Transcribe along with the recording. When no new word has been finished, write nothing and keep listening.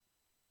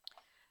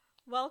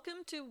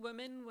Welcome to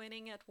Women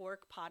Winning at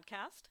Work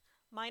podcast.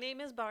 My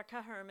name is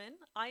Barka Herman.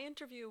 I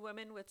interview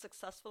women with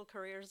successful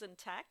careers in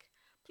tech.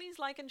 Please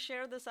like and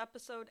share this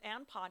episode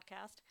and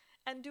podcast,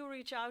 and do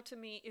reach out to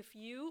me if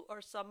you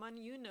or someone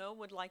you know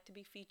would like to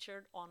be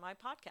featured on my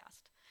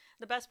podcast.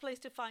 The best place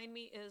to find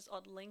me is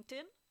on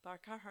LinkedIn,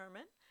 Barka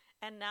Herman.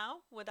 And now,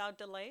 without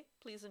delay,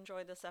 please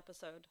enjoy this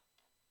episode.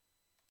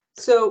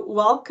 So,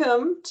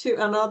 welcome to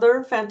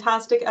another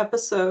fantastic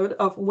episode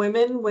of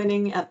Women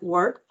Winning at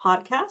Work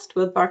podcast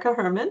with Barka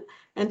Herman.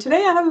 And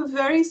today I have a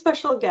very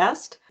special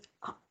guest,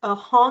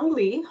 Hong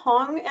Li.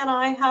 Hong and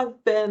I have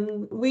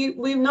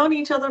we've known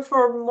each other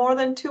for more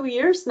than 2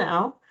 years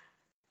now.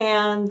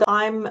 And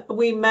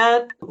we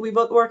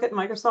both work at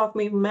Microsoft.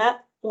 We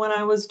met when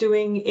I was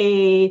doing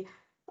a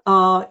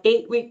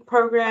 8-week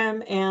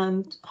program,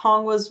 and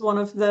Hong was one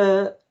of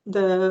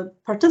the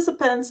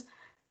participants.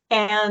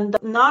 And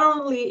not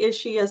only is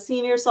she a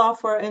senior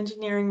software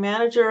engineering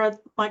manager at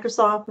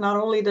Microsoft, not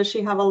only does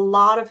she have a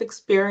lot of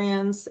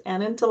experience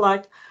and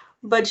intellect,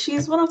 but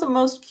she's one of the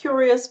most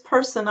curious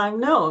person I've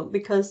known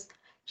because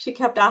she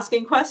kept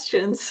asking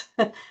questions.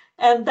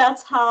 And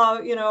that's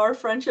how, our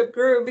friendship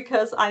grew,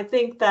 because I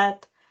think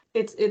that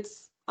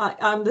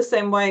I'm the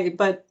same way,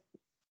 but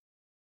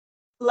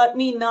let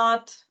me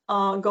not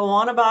go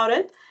on about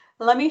it.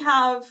 Let me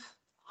have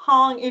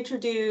Hong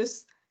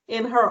introduce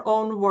in her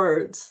own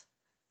words.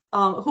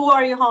 Who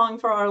are you, Hong,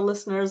 for our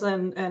listeners,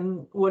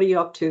 and what are you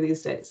up to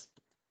these days?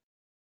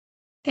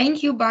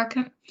 Thank you,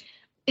 Barker.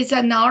 It's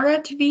an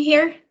honor to be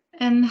here.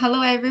 And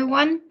hello,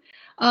 everyone.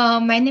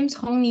 My name is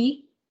Hong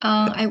Li.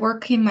 I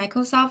work in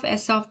Microsoft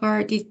as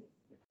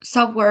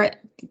software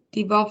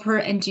developer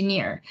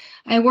engineer.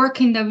 I work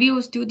in the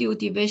Visual Studio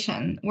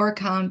division,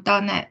 work on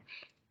 .NET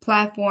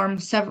platform.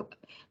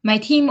 My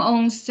team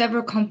owns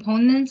several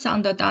components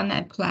on the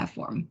 .NET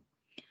platform,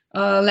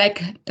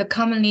 like the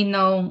commonly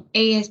known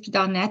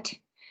ASP.NET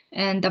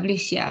and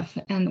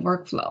WCF and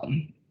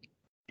Workflow.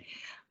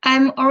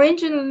 I'm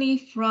originally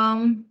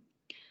from.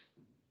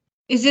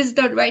 Is this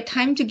the right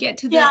time to get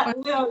to the? Yeah,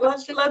 no,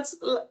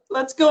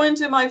 let's go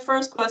into my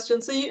first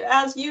question. So,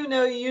 as you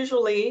know,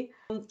 usually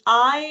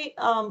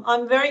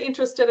I'm very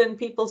interested in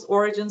people's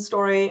origin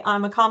story.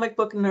 I'm a comic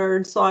book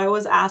nerd, so I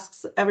always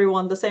ask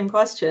everyone the same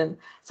question.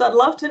 So I'd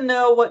love to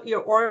know what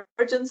your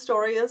origin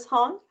story is,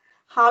 Hong.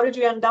 How did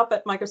you end up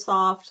at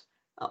Microsoft?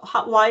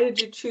 Why did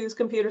you choose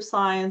computer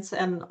science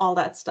and all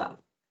that stuff?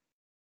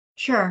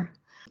 Sure.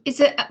 It's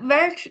a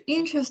very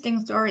interesting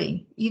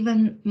story.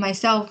 Even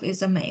myself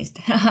is amazed.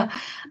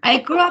 I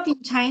grew up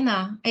in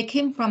China. I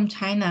came from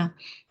China.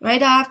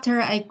 Right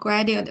after I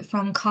graduated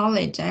from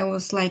college, I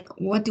was like,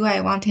 what do I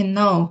want to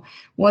know?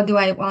 What do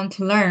I want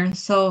to learn?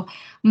 So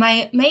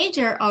my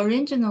major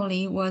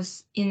originally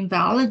was in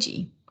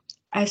biology.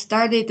 I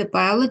studied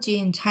biology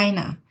in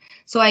China.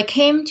 So I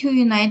came to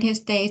United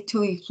States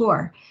to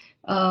explore.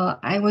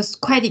 I was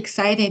quite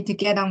excited to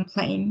get on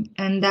plane,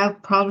 and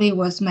that probably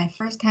was my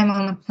first time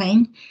on a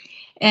plane.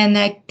 And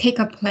I take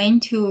a plane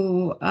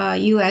to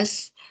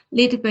U.S.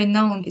 Little bit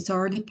known, it's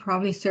already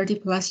probably 30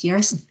 plus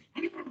years,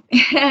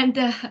 and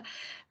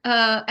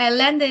I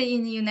landed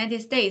in the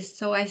United States.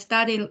 So I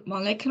studied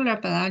molecular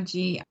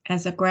biology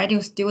as a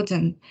graduate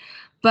student,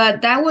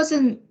 but that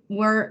wasn't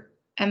where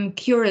I'm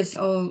curious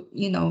or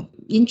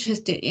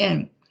interested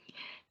in.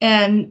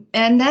 And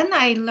then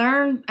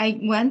I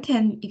went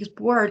and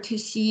explored to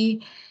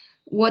see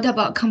what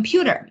about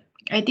computer.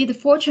 I did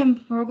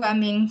Fortran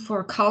programming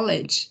for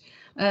college,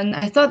 and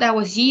I thought that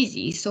was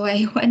easy. So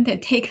I went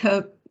and take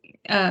a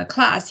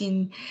class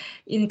in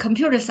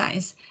computer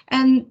science.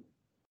 And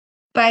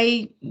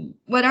by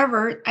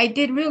whatever, I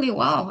did really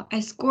well. I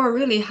scored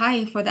really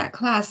high for that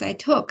class I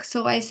took.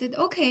 So I said,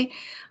 okay,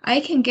 I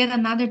can get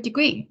another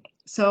degree.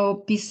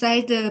 So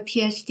besides the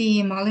PhD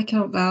in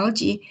molecular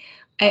biology,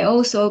 I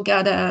also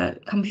got a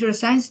computer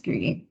science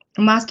degree,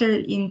 a master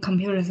in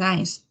computer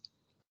science.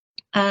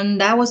 And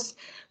that was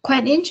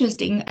quite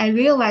interesting. I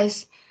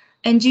realized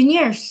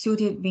engineers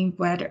suited me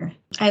better.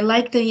 I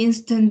like the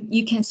instant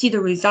you can see the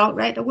result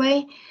right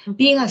away.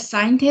 Being a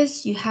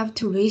scientist, you have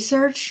to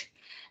research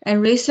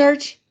and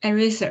research and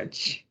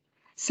research.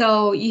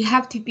 So you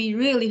have to be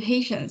really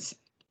patient.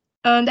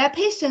 That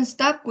patience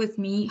stuck with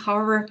me.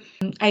 However,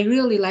 I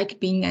really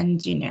like being an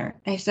engineer.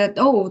 I said,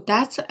 oh,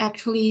 that's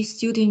actually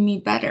suiting me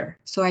better.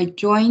 So I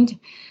joined.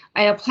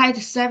 I applied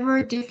to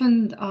several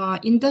different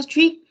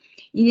industry.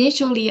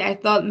 Initially, I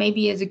thought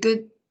maybe it's a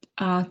good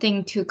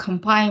thing to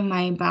combine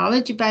my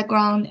biology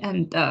background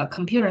and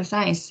computer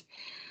science.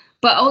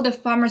 But all the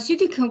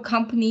pharmaceutical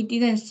company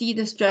didn't see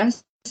the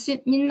strength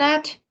in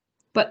that.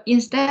 But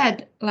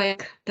instead,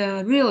 like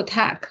the real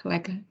tech,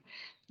 like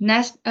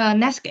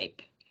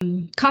Netscape,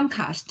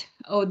 Comcast,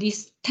 all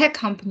these tech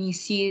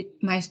companies see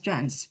my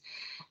strengths,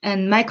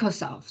 and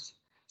Microsoft.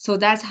 So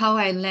that's how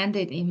I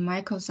landed in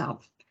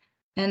Microsoft.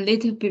 And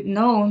little bit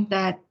known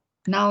that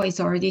now it's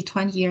already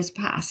 20 years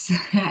past.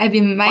 I've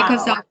been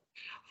Microsoft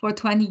for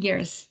 20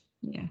 years.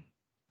 Yeah.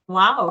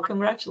 Wow,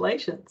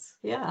 congratulations.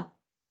 Yeah.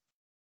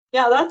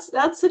 Yeah,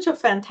 that's such a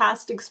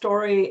fantastic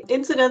story.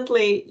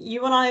 Incidentally,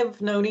 you and I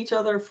have known each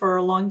other for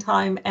a long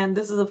time, and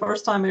this is the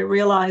first time I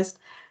realized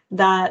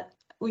that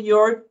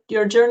your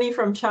journey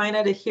from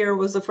China to here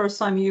was the first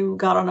time you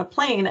got on a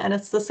plane, and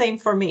it's the same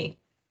for me.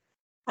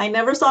 I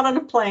never sat on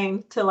a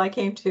plane till I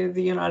came to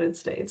the United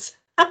States.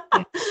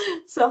 Yeah.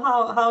 So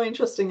how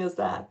interesting is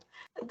that?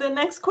 The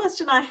next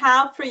question I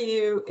have for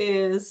you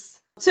is,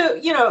 so,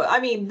 I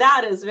mean,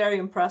 that is very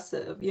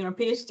impressive.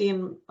 PhD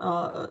in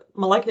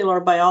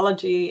molecular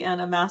biology and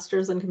a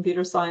master's in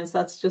computer science.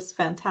 That's just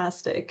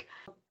fantastic.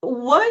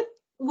 What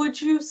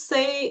would you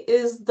say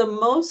is the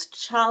most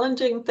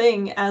challenging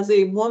thing as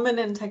a woman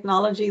in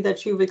technology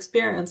that you've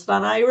experienced?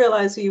 And I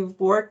realize you've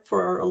worked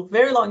for a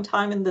very long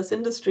time in this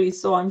industry,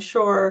 so I'm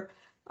sure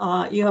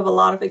you have a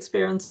lot of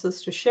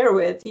experiences to share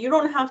with. You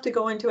don't have to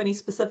go into any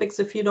specifics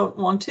if you don't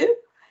want to.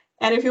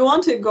 And if you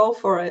want to, go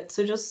for it.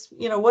 So just,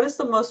 what is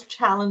the most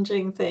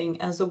challenging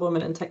thing as a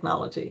woman in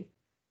technology?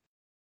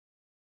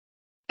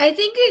 I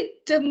think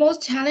the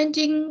most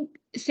challenging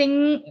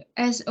thing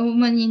as a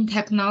woman in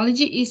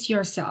technology is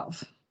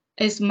yourself.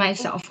 Is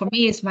myself. For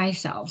me, it's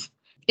myself.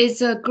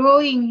 It's a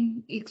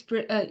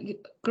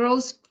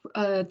growth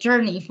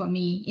journey for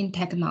me in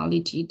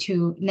technology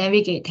to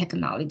navigate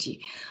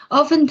technology.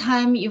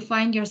 Oftentimes, you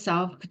find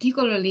yourself,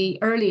 particularly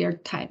earlier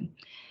time,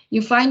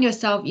 you find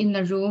yourself in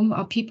a room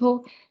of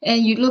people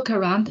and you look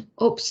around.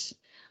 Oops,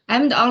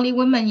 I'm the only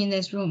woman in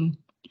this room.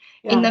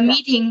 Yeah. In the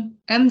meeting,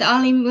 I'm the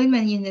only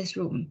woman in this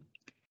room.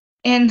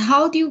 And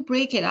how do you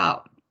break it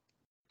out?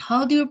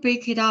 How do you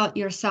break it out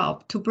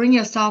yourself to bring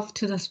yourself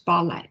to the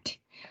spotlight?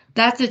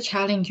 That's the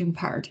challenging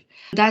part.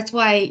 That's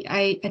why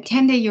I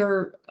attended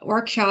your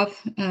workshop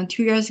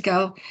 2 years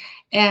ago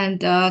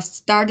and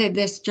started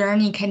this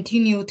journey,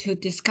 continue to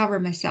discover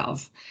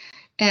myself.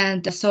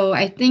 And so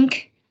I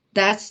think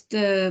that's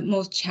the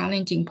most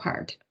challenging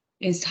part,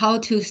 is how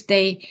to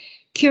stay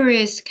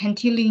curious,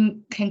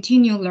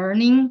 continue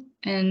learning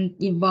and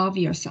evolve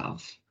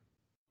yourself.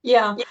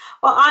 Yeah.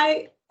 Well,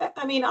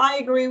 I mean, I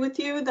agree with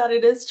you that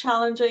it is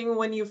challenging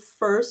when you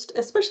first,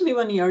 especially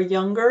when you're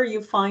younger,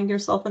 you find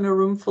yourself in a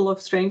room full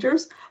of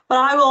strangers. But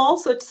I will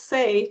also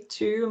say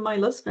to my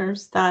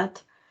listeners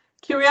that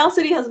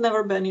curiosity has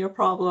never been your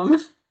problem.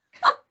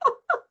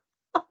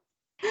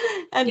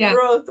 And Yeah.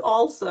 growth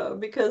also,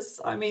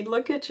 because I mean,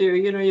 look at you,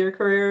 your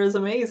career is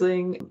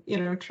amazing,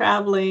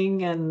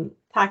 traveling and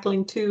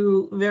tackling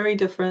two very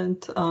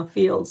different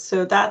fields.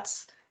 So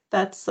that's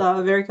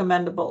very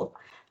commendable.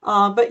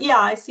 But yeah,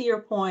 I see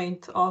your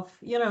point of,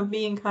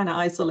 being kind of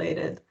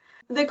isolated.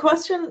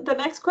 The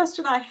next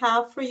question I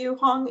have for you,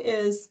 Hong,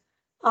 is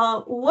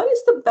what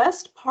is the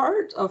best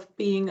part of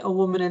being a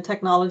woman in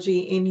technology,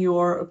 in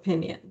your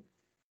opinion?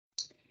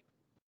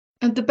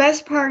 And the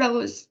best part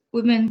of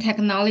women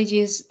technology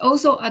is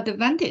also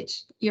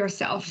advantage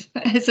yourself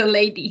as a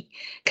lady,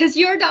 because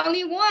you're the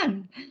only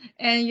one,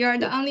 and you're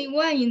the only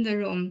one in the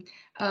room,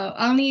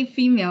 only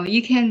female.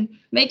 You can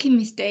make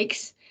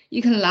mistakes.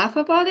 You can laugh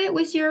about it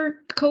with your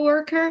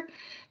coworker,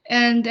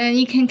 and then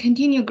you can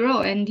continue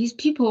grow. And these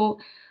people,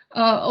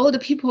 all the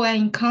people I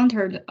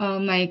encountered,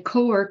 my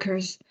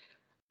coworkers,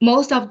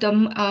 most of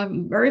them are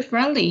very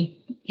friendly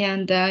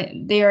and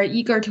they are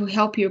eager to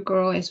help you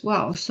grow as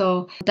well.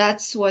 So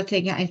that's one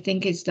thing I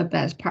think is the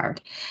best part.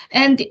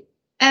 And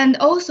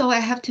also I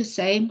have to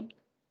say,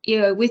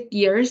 with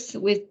years,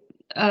 with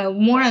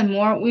more and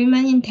more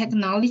women in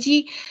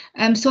technology,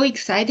 I'm so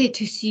excited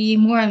to see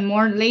more and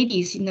more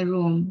ladies in the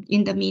room,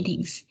 in the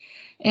meetings.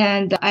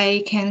 And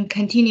I can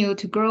continue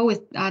to grow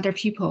with other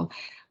people,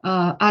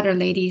 other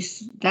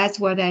ladies. That's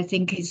what I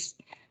think is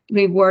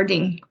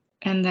rewarding.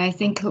 And I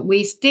think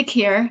we stick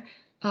here,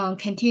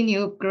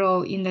 continue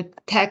grow in the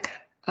tech,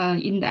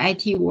 in the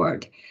IT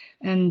world,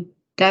 and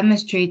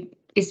demonstrate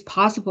it's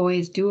possible,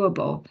 it's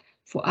doable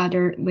for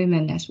other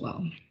women as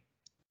well.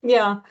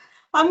 Yeah.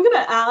 I'm going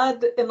to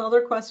add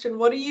another question.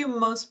 What are you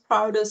most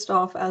proudest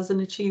of as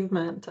an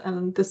achievement?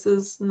 And this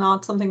is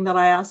not something that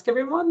I ask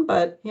everyone,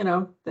 but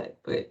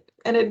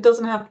and it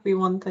doesn't have to be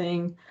one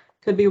thing,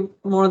 could be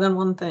more than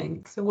one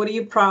thing. So what are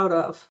you proud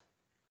of?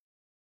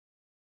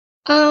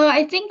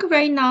 I think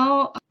right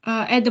now,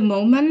 at the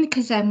moment,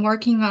 because I'm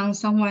working on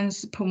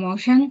someone's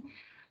promotion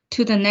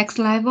to the next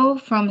level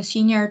from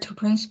senior to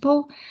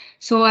principal.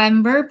 So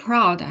I'm very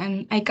proud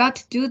and I got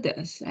to do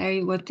this.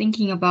 I was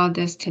thinking about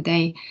this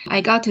today.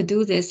 I got to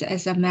do this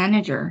as a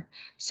manager.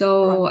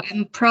 So Right.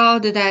 I'm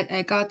proud that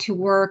I got to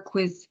work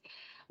with,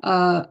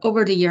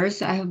 over the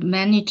years, I have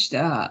managed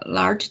a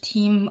large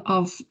team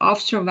of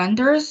offshore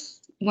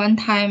vendors. One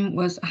time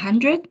was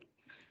 100.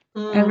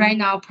 And right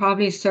now,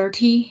 probably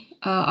 30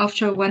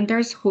 offshore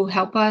vendors who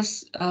help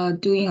us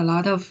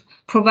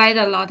provide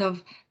a lot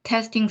of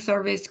testing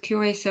service,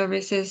 QA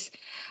services,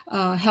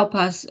 help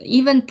us,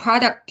 even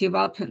product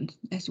development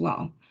as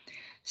well.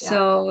 Yeah.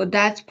 So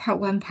that's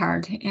one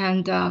part.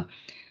 And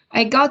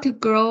I got to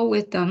grow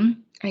with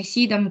them. I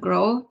see them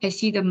grow. I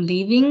see them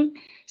leaving.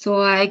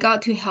 So I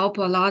got to help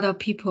a lot of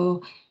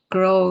people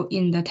grow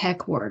in the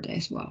tech world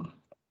as well.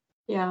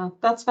 Yeah,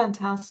 that's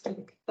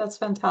fantastic. That's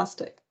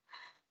fantastic.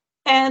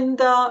 And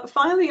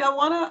finally,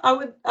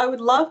 I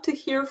would love to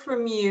hear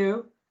from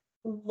you.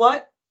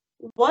 What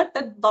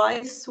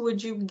advice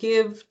would you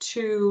give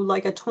to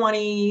like a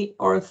 20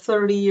 or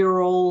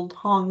 30-year-old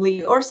Hong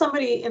Li, or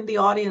somebody in the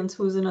audience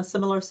who's in a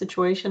similar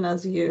situation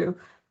as you,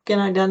 can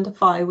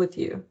identify with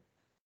you?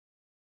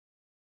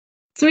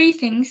 3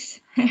 things.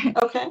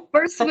 Okay.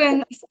 First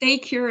one, stay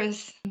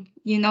curious.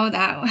 You know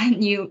that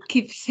one. You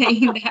keep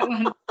saying that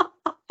one.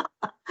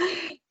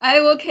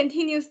 I will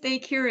continue stay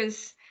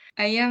curious.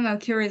 I am a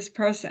curious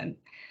person.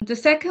 The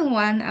second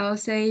one, I'll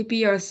say be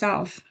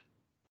yourself.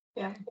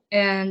 Yeah.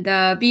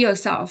 And be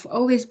yourself.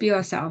 Always be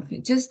yourself.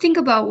 Just think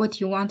about what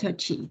you want to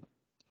achieve.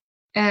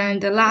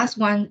 And the last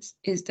one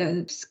is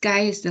the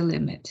sky is the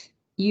limit.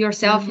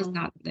 Yourself is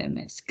not the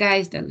limit. Sky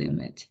is the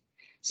limit.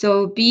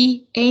 So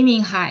be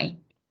aiming high.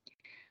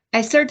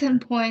 At certain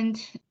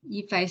point,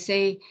 if I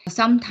say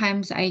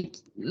sometimes I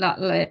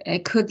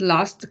could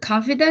lost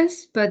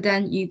confidence, but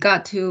then you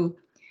got to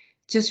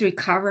just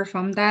recover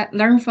from that,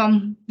 learn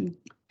from,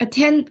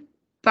 attend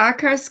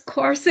Barker's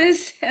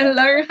courses and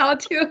learn how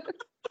to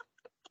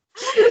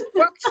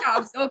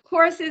workshops or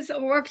courses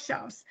or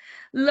workshops,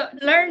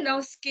 learn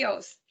those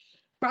skills.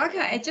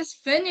 Barker, I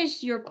just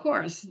finished your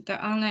course,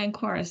 the online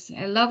course.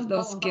 I love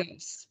those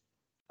skills.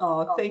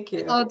 Oh, thank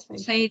you. How to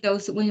play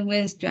those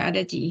win-win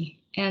strategy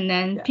and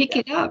then pick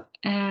it up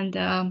and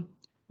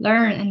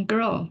learn and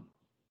grow.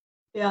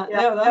 Yeah,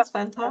 no, that's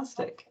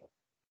fantastic.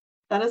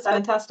 That is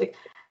fantastic.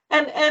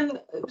 And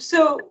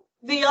so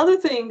the other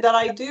thing that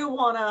I do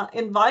want to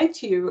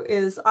invite you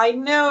is, I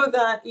know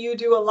that you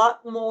do a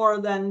lot more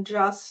than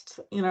just,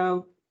 you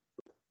know,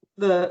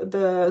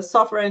 the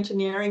software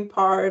engineering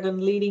part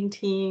and leading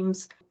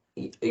teams.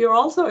 You're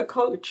also a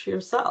coach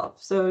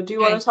yourself. So do you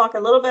want to talk a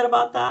little bit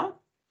about that?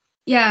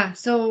 Yeah,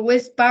 so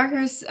with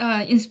Barker's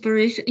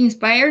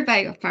inspired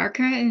by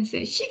Barker, and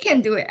say she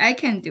can do it, I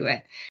can do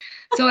it.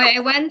 So I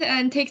went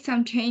and take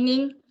some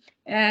training,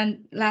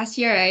 and last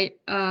year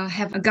I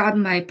have got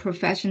my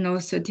professional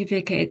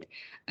certificate,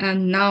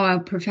 and now I'm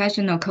a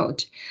professional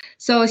coach.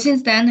 So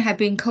since then, I've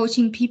been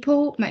coaching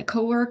people, my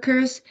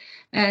coworkers,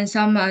 and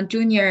some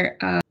junior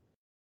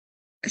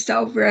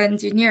software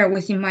engineer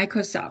within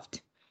Microsoft,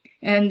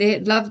 and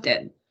they loved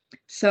it.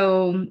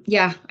 So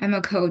yeah, I'm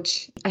a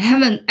coach. I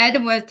haven't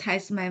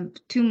advertised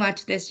too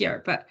much this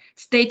year, but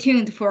stay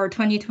tuned for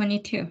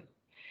 2022.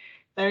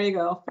 There you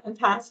go.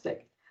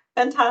 Fantastic.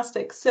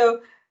 Fantastic. So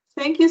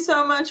thank you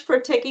so much for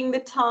taking the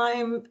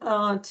time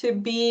to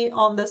be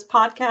on this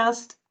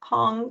podcast,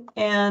 Hong,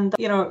 and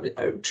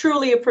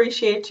truly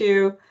appreciate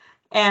you.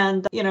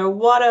 And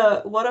what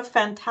a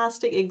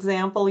fantastic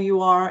example you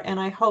are. And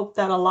I hope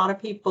that a lot of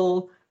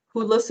people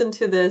who listen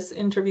to this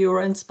interview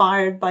are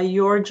inspired by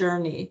your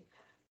journey.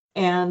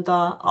 And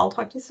I'll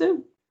talk to you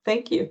soon.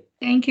 Thank you.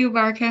 Thank you,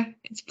 Barker.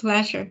 It's a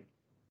pleasure.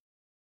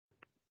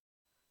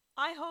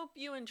 I hope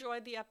you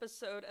enjoyed the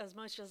episode as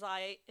much as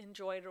I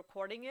enjoyed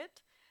recording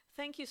it.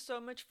 Thank you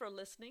so much for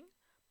listening.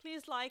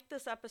 Please like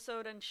this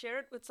episode and share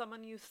it with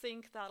someone you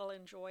think that'll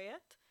enjoy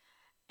it.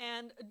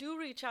 And do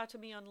reach out to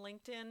me on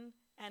LinkedIn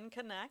and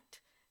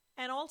connect.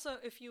 And also,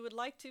 if you would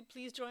like to,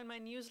 please join my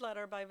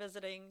newsletter by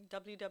visiting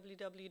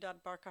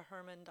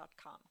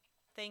www.barkaherman.com.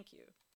 Thank you.